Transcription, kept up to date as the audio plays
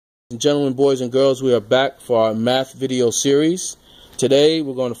Gentlemen, boys and girls, we are back for our math video series. Today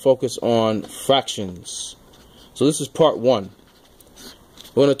we're going to focus on fractions. So this is part one.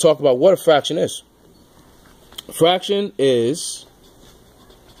 We're going to talk about what a fraction is. A fraction is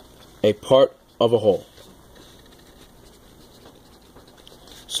a part of a whole.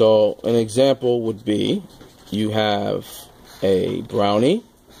 So an example would be you have a brownie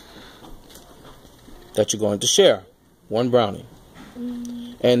that you're going to share. One brownie.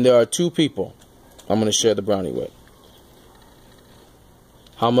 And there are two people I'm going to share the brownie with.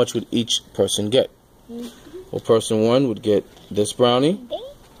 How much would each person get? Well, person one would get this brownie.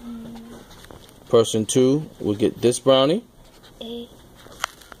 Person two would get this brownie.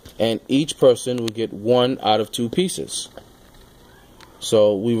 And each person would get one out of two pieces.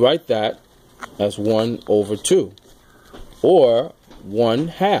 So we write that as 1 over 2. Or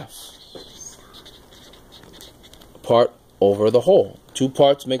 1/2. Part over the whole. Two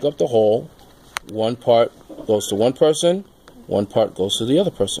parts make up the whole. One part goes to one person. One part goes to the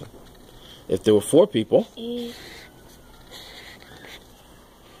other person. If there were 4 people,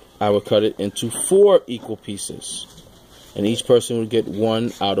 I would cut it into 4 equal pieces. And each person would get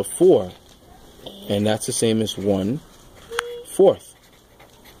 1 out of 4. And that's the same as 1/4.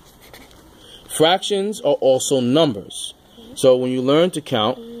 Fractions are also numbers. So when you learn to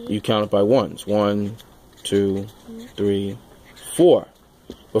count, you count it by ones. 1, 2, 3, 4.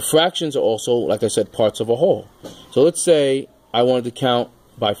 But fractions are also, like I said, parts of a whole. So let's say I wanted to count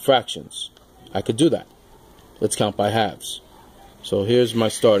by fractions. I could do that. Let's count by halves. So here's my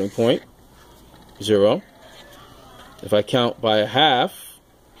starting point. 0. If I count by a half,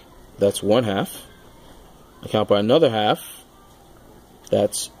 that's 1/2. I count by another half,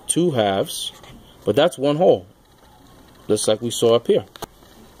 that's 2 halves. But that's one whole, just like we saw up here.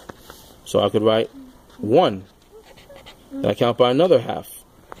 So I could write 1. Then I count by another half.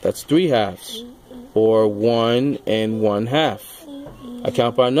 That's 3 halves, or 1 and 1/2. I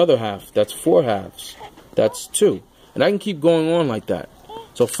count by another half. That's 4 halves. That's 2. And I can keep going on like that.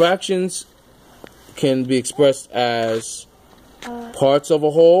 So fractions can be expressed as parts of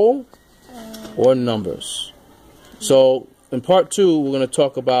a whole or numbers. So in part 2, we're going to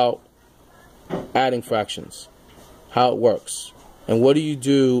talk about adding fractions, how it works, and what do you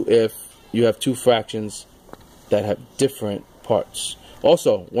do if you have 2 fractions that have different parts.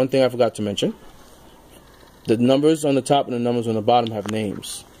 Also, one thing I forgot to mention, the numbers on the top and the numbers on the bottom have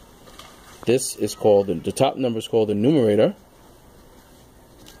names. This is called, the top number is called the numerator,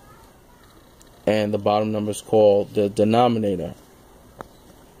 and the bottom number is called the denominator.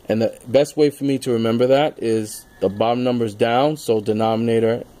 And the best way for me to remember that is the bottom number is down, so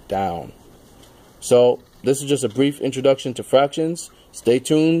denominator down. So this is just a brief introduction to fractions. Stay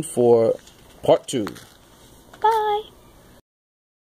tuned for part 2.